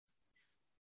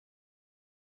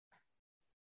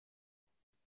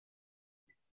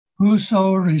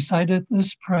Whoso reciteth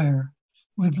this prayer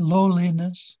with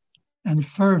lowliness and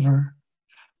fervor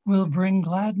will bring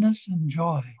gladness and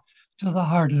joy to the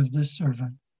heart of this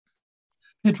servant.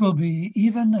 It will be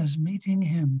even as meeting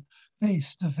him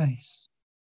face to face.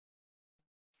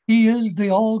 He is the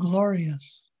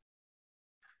all-glorious.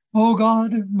 O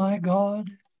God, my God,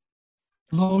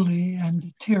 lowly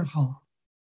and tearful,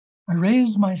 I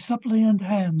raise my suppliant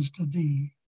hands to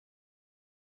thee,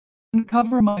 and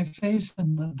cover my face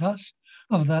in the dust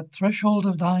of that threshold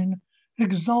of thine,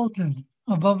 exalted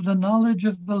above the knowledge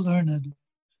of the learned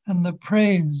and the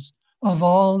praise of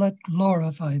all that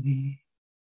glorify thee.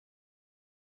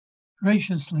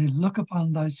 Graciously look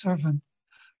upon thy servant,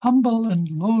 humble and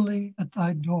lowly at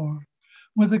thy door,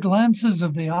 with the glances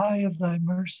of the eye of thy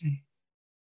mercy,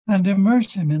 and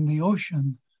immerse him in the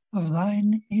ocean of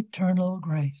thine eternal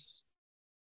grace.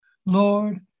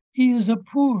 Lord, he is a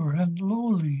poor and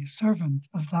lowly servant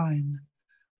of thine,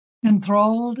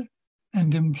 enthralled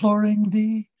and imploring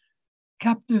thee,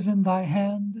 captive in thy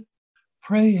hand,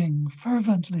 praying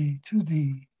fervently to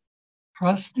thee,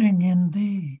 trusting in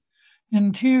thee,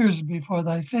 in tears before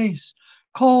thy face,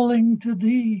 calling to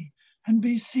thee and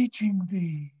beseeching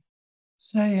thee,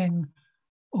 saying,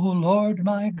 O Lord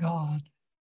my God,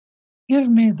 give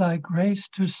me thy grace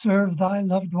to serve thy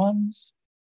loved ones.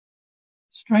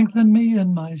 Strengthen me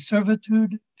in my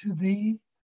servitude to thee.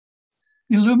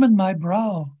 Illumine my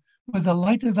brow with the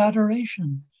light of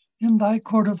adoration in thy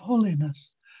court of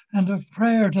holiness and of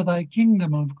prayer to thy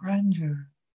kingdom of grandeur.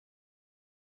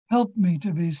 Help me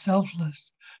to be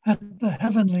selfless at the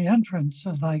heavenly entrance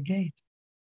of thy gate,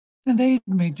 and aid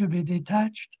me to be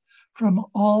detached from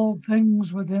all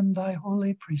things within thy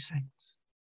holy precincts.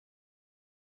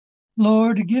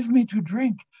 Lord, give me to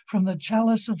drink from the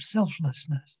chalice of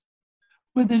selflessness.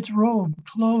 With its robe,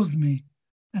 clothe me,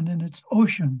 and in its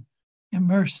ocean,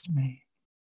 immerse me.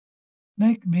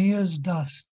 Make me as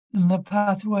dust in the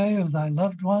pathway of thy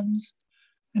loved ones,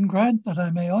 and grant that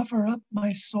I may offer up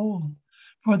my soul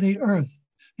for the earth,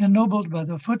 ennobled by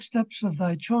the footsteps of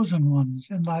thy chosen ones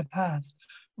in thy path,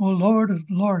 O Lord of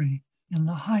glory in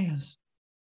the highest.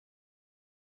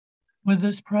 With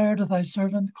this prayer to thy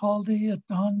servant, call thee at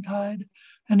dawntide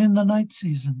and in the night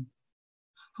season.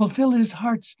 Fulfill his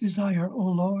heart's desire, O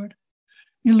Lord.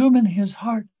 Illumine his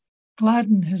heart,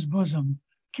 gladden his bosom,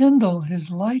 kindle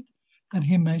his light, that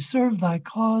he may serve thy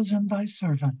cause and thy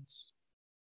servants.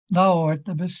 Thou art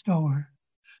the bestower,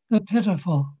 the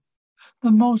pitiful,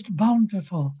 the most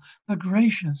bountiful, the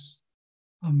gracious,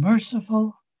 the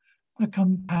merciful, the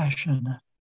compassionate.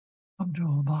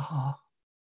 Abdul-Baha.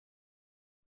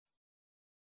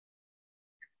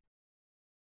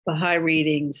 Baha'i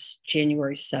Readings,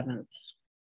 January 7th.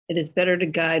 It is better to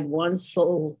guide one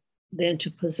soul than to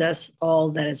possess all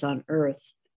that is on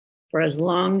earth. For as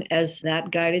long as that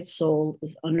guided soul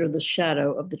is under the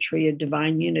shadow of the tree of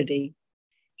divine unity,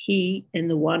 he and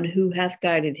the one who hath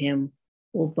guided him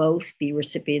will both be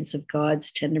recipients of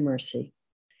God's tender mercy.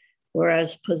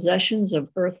 Whereas possessions of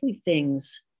earthly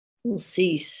things will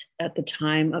cease at the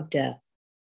time of death.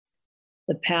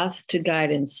 The path to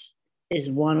guidance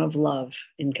is one of love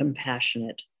and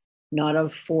compassionate, not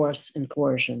of force and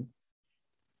coercion.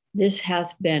 This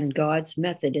hath been God's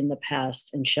method in the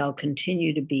past and shall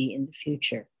continue to be in the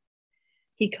future.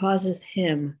 He causeth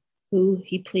him who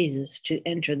he pleases to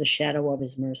enter the shadow of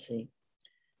his mercy.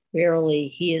 Verily,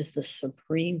 he is the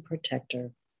supreme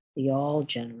protector, the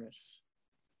all-generous.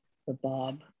 The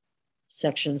Bab,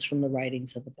 sections from the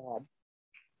writings of the Bab.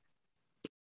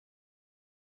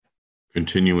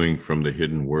 Continuing from the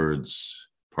Hidden Words,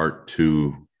 Part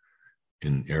 2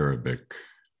 in Arabic.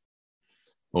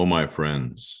 O my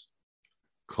friends,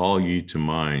 call ye to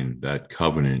mind that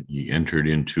covenant ye entered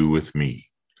into with me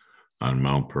on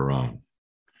Mount Paran,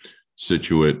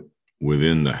 situate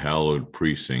within the hallowed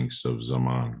precincts of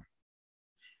Zaman.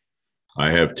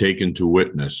 I have taken to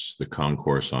witness the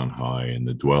concourse on high and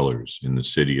the dwellers in the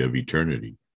city of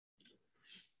eternity.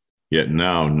 Yet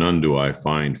now none do I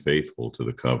find faithful to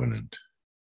the covenant.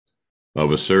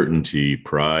 Of a certainty,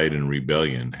 pride and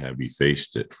rebellion have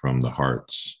effaced it from the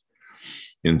hearts,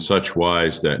 in such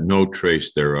wise that no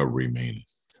trace thereof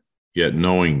remaineth. Yet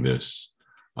knowing this,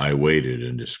 I waited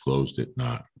and disclosed it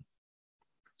not.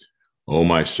 O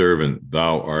my servant,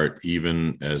 thou art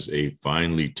even as a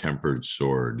finely tempered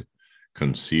sword,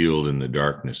 concealed in the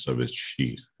darkness of its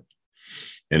sheath,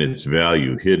 and its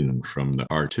value hidden from the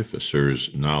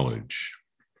artificer's knowledge.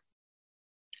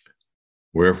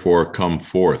 Wherefore come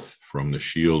forth from the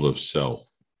shield of self,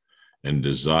 and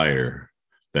desire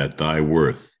that thy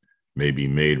worth may be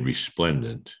made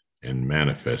resplendent and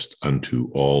manifest unto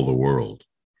all the world.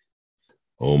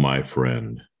 O my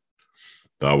friend,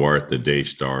 Thou art the day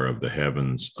star of the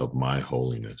heavens of my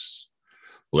holiness.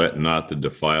 Let not the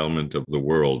defilement of the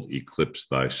world eclipse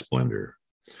thy splendor.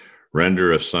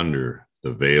 Render asunder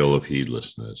the veil of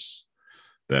heedlessness,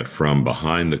 that from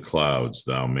behind the clouds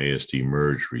thou mayest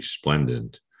emerge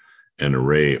resplendent and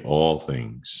array all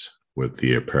things with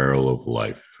the apparel of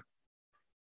life.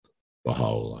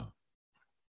 Baha'u'llah.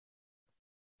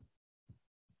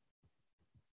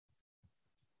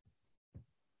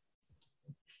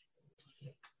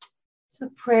 It's a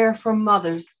prayer for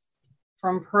mothers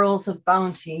from Pearls of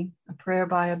Bounty, a prayer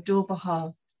by Abdul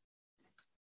Baha.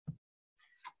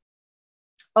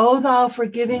 O thou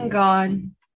forgiving God,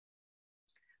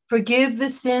 forgive the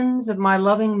sins of my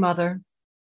loving mother.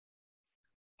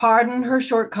 Pardon her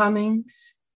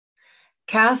shortcomings.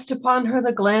 Cast upon her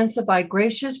the glance of thy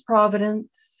gracious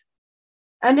providence,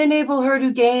 and enable her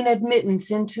to gain admittance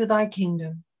into thy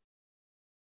kingdom.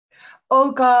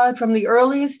 O God, from the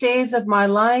earliest days of my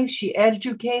life, she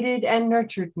educated and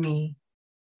nurtured me.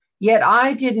 Yet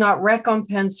I did not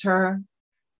recompense her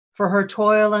for her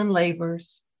toil and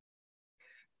labors.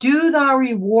 Do thou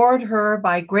reward her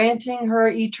by granting her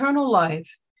eternal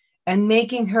life and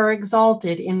making her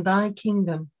exalted in thy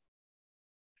kingdom.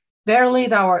 Verily,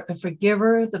 thou art the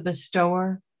forgiver, the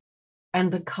bestower,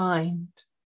 and the kind.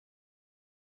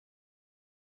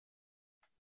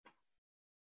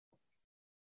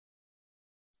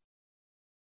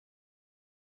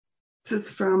 This is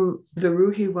from the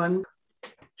Ruhi One.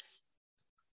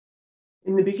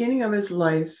 In the beginning of his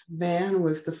life, man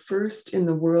was the first in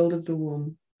the world of the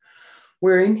womb,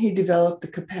 wherein he developed the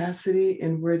capacity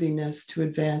and worthiness to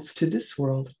advance to this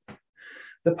world.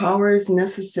 The powers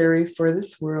necessary for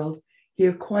this world he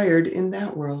acquired in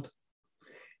that world.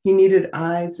 He needed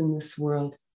eyes in this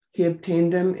world. He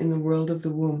obtained them in the world of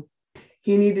the womb.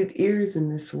 He needed ears in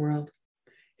this world.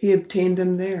 He obtained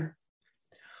them there.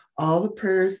 All the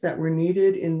prayers that were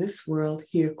needed in this world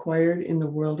he acquired in the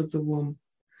world of the womb.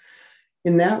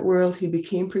 In that world, he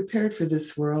became prepared for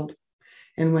this world.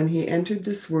 And when he entered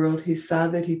this world, he saw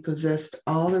that he possessed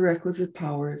all the requisite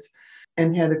powers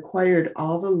and had acquired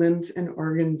all the limbs and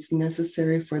organs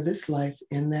necessary for this life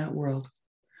in that world.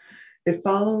 It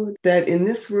followed that in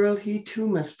this world, he too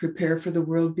must prepare for the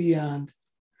world beyond.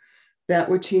 That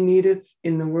which he needeth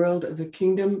in the world of the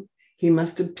kingdom, he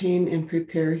must obtain and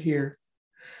prepare here.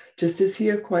 Just as he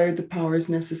acquired the powers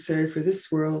necessary for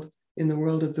this world in the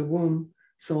world of the womb,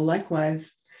 so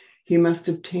likewise, he must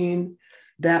obtain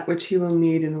that which he will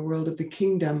need in the world of the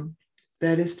kingdom,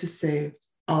 that is to say,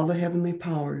 all the heavenly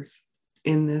powers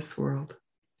in this world.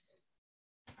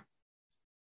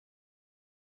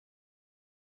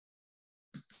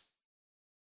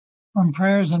 From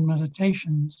Prayers and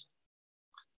Meditations,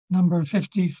 number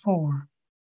 54.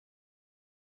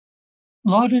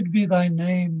 Lauded be thy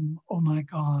name, O my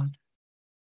God.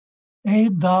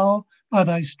 Aid thou by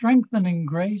thy strengthening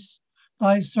grace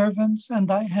thy servants and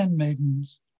thy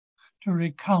handmaidens to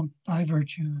recount thy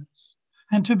virtues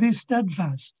and to be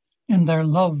steadfast in their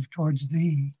love towards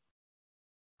thee.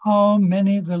 How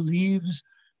many the leaves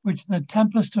which the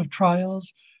tempest of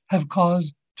trials have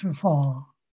caused to fall,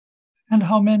 and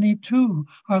how many too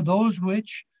are those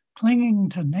which, clinging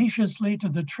tenaciously to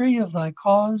the tree of thy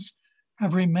cause,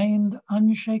 have remained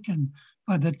unshaken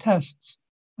by the tests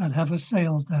that have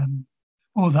assailed them.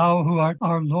 O thou who art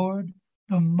our Lord,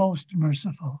 the most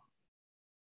merciful.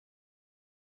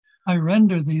 I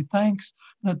render thee thanks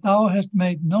that thou hast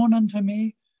made known unto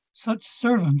me such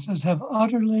servants as have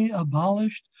utterly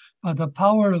abolished by the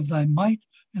power of thy might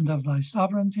and of thy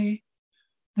sovereignty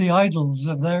the idols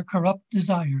of their corrupt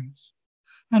desires,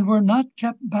 and were not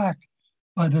kept back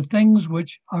by the things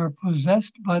which are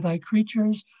possessed by thy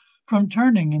creatures from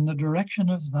turning in the direction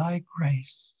of thy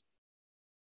grace.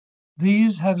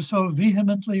 These have so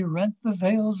vehemently rent the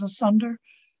veils asunder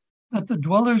that the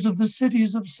dwellers of the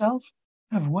cities of self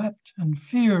have wept, and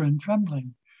fear and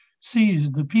trembling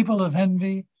seized the people of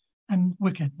envy and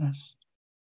wickedness,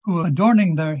 who,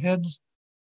 adorning their heads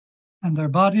and their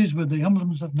bodies with the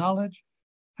emblems of knowledge,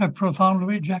 have profoundly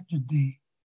rejected thee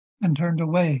and turned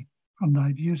away from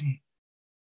thy beauty.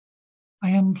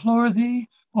 I implore thee,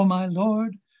 O my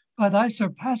Lord, by thy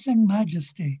surpassing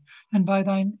majesty and by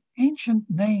thine ancient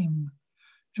name,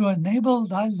 to enable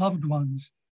thy loved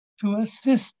ones to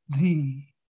assist thee.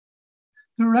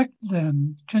 Direct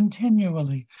them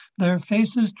continually their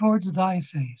faces towards thy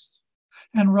face,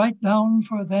 and write down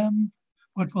for them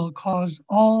what will cause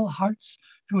all hearts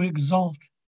to exalt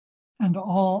and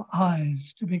all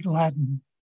eyes to be gladdened.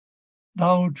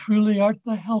 Thou truly art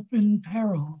the help in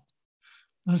peril,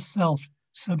 the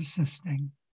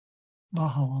self-subsisting.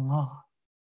 Baha'u'llah.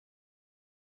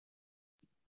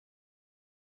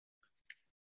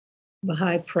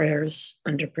 Baha'i prayers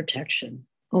under protection.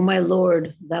 O my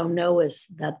Lord, thou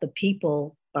knowest that the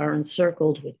people are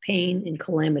encircled with pain and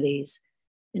calamities,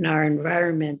 in our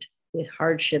environment with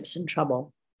hardships and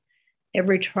trouble.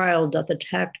 Every trial doth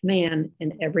attack man,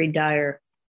 and every dire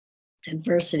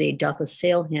adversity doth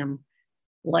assail him,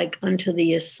 like unto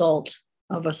the assault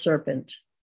of a serpent.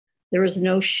 There is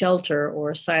no shelter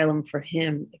or asylum for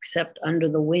him except under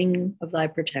the wing of thy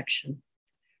protection,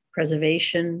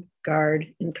 preservation,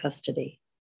 guard, and custody.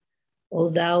 O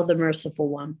thou, the merciful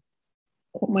one,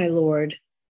 O my Lord,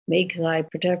 make thy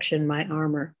protection my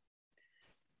armor,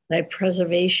 thy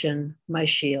preservation my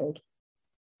shield,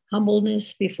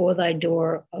 humbleness before thy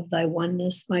door of thy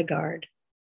oneness my guard,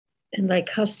 and thy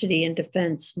custody and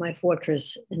defense my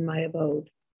fortress and my abode.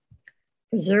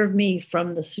 Preserve me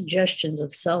from the suggestions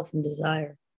of self and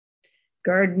desire.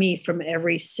 Guard me from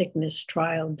every sickness,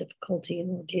 trial, difficulty, and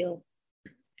ordeal.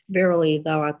 Verily,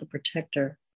 thou art the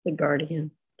protector, the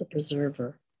guardian, the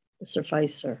preserver, the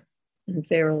sufficer, and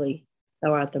verily,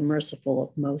 thou art the merciful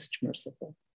of most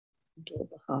merciful.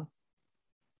 Abdul-Baha.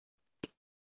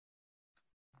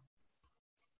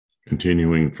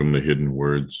 Continuing from the hidden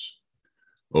words,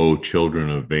 O children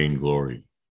of vainglory,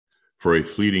 for a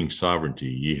fleeting sovereignty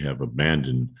ye have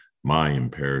abandoned my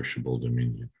imperishable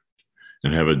dominion,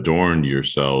 and have adorned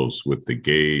yourselves with the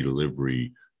gay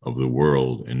livery of the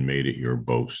world and made it your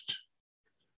boast.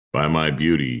 By my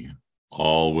beauty,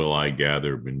 all will I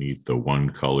gather beneath the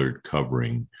one-colored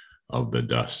covering of the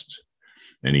dust,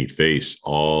 and efface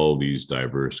all these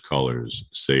diverse colors,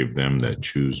 save them that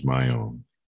choose my own.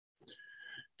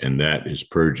 And that is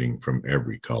purging from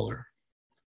every color.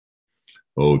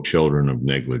 O children of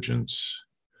negligence,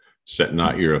 set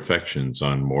not your affections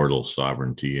on mortal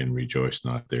sovereignty and rejoice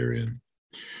not therein.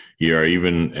 Ye are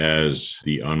even as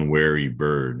the unwary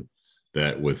bird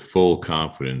that with full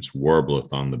confidence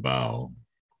warbleth on the bough,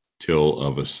 till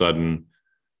of a sudden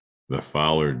the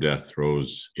fowler death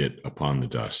throws it upon the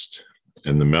dust,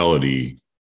 and the melody,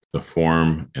 the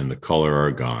form, and the color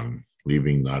are gone,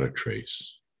 leaving not a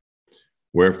trace.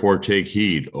 Wherefore take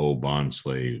heed, O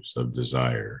bondslaves of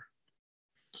desire.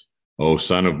 O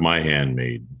son of my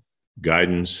handmaid,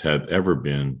 guidance hath ever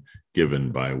been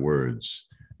given by words,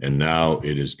 and now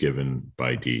it is given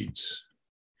by deeds.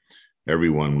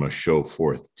 Everyone must show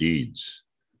forth deeds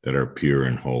that are pure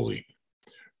and holy.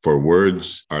 For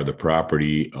words are the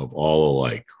property of all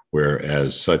alike,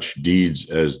 whereas such deeds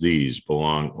as these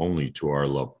belong only to our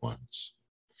loved ones.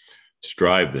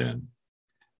 Strive then,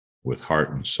 with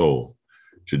heart and soul,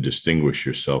 to distinguish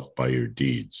yourself by your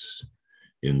deeds.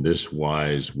 In this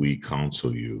wise we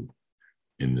counsel you,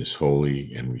 in this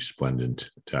holy and resplendent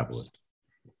tablet.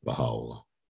 Baha'u'llah.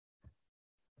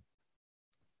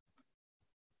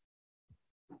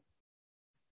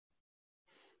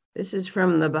 This is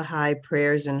from the Baha'i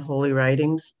Prayers and Holy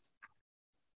Writings.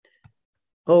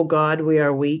 O God, we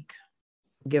are weak.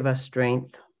 Give us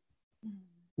strength.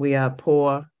 We are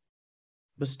poor.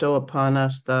 Bestow upon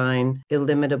us thine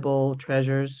illimitable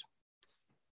treasures.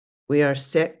 We are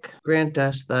sick. Grant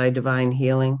us thy divine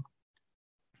healing.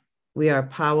 We are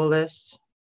powerless.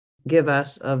 Give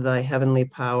us of thy heavenly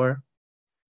power.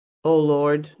 O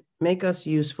Lord, make us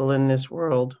useful in this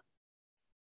world.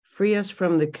 Free us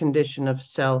from the condition of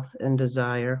self and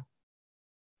desire.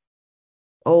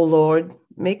 O Lord,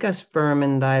 make us firm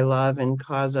in thy love and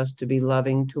cause us to be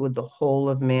loving toward the whole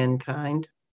of mankind.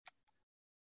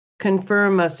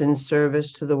 Confirm us in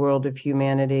service to the world of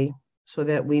humanity, so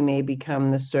that we may become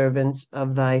the servants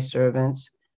of thy servants,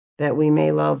 that we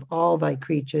may love all thy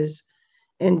creatures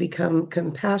and become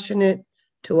compassionate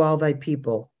to all thy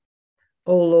people.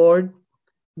 O Lord,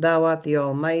 thou art the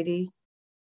Almighty,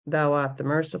 thou art the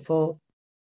merciful,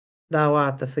 thou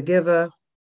art the forgiver,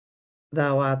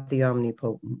 thou art the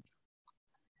omnipotent.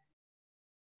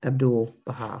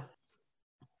 Abdul-Baha.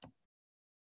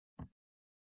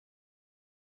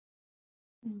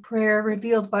 Prayer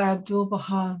revealed by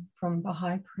Abdul-Baha from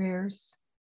Baha'i Prayers.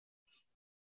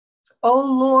 O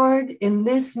Lord, in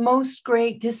this most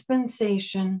great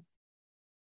dispensation,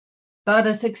 let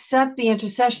us accept the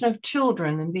intercession of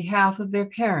children in behalf of their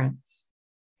parents.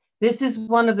 This is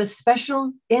one of the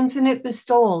special infinite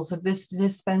bestowals of this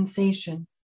dispensation.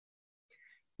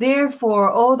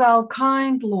 Therefore, O thou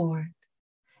kind Lord,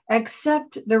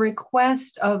 accept the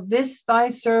request of this thy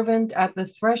servant at the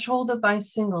threshold of thy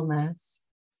singleness,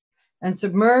 and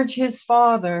submerge his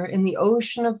father in the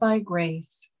ocean of thy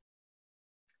grace.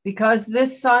 Because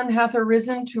this son hath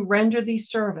arisen to render thee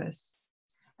service,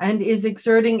 and is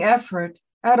exerting effort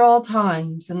at all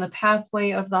times in the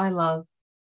pathway of thy love.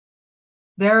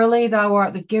 Verily, thou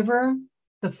art the giver,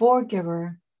 the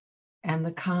forgiver, and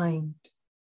the kind.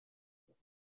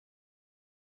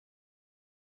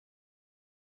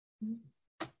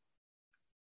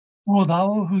 O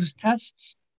thou whose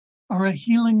tests are a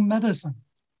healing medicine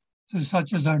to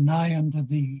such as are nigh unto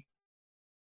thee,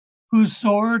 whose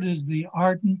sword is the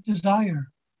ardent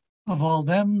desire of all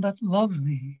them that love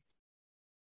thee,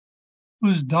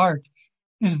 whose dart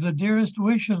is the dearest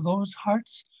wish of those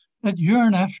hearts that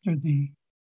yearn after thee,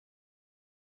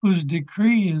 whose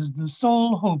decree is the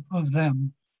sole hope of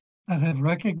them that have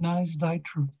recognized thy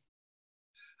truth.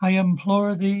 I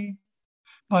implore thee,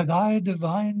 by thy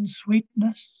divine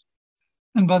sweetness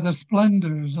and by the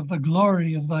splendors of the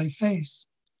glory of thy face,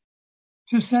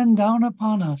 to send down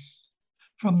upon us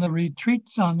from the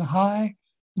retreats on high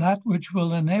that which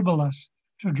will enable us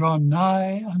to draw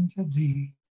nigh unto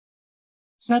thee.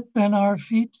 Set then our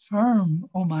feet firm,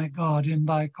 O my God, in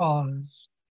thy cause,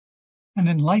 and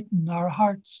enlighten our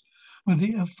hearts with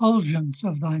the effulgence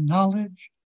of thy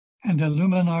knowledge, and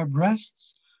illumine our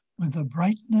breasts with the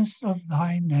brightness of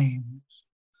thy names.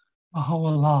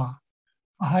 Baha'u'llah,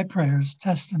 Baha'i Prayers,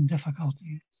 Tests and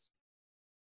Difficulties.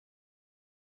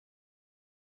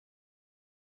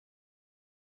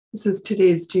 This is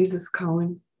today's Jesus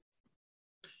Koan.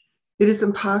 It is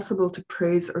impossible to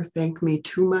praise or thank me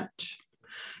too much.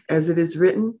 As it is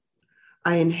written,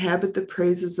 I inhabit the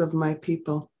praises of my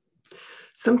people.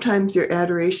 Sometimes your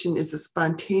adoration is a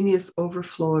spontaneous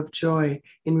overflow of joy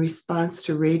in response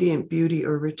to radiant beauty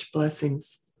or rich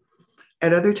blessings.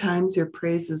 At other times, your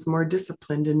praise is more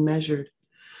disciplined and measured,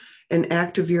 an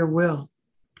act of your will.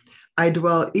 I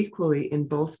dwell equally in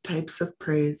both types of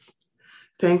praise.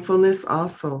 Thankfulness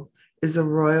also is a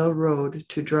royal road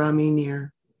to draw me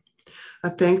near. A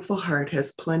thankful heart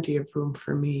has plenty of room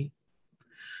for me.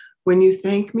 When you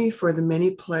thank me for the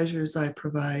many pleasures I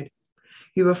provide,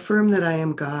 you affirm that I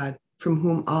am God, from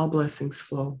whom all blessings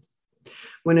flow.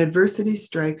 When adversity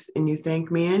strikes and you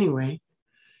thank me anyway,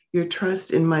 your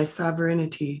trust in my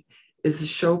sovereignty is a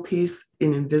showpiece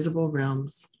in invisible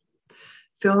realms.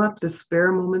 Fill up the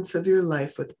spare moments of your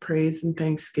life with praise and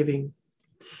thanksgiving.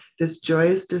 This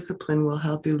joyous discipline will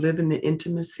help you live in the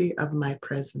intimacy of my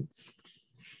presence.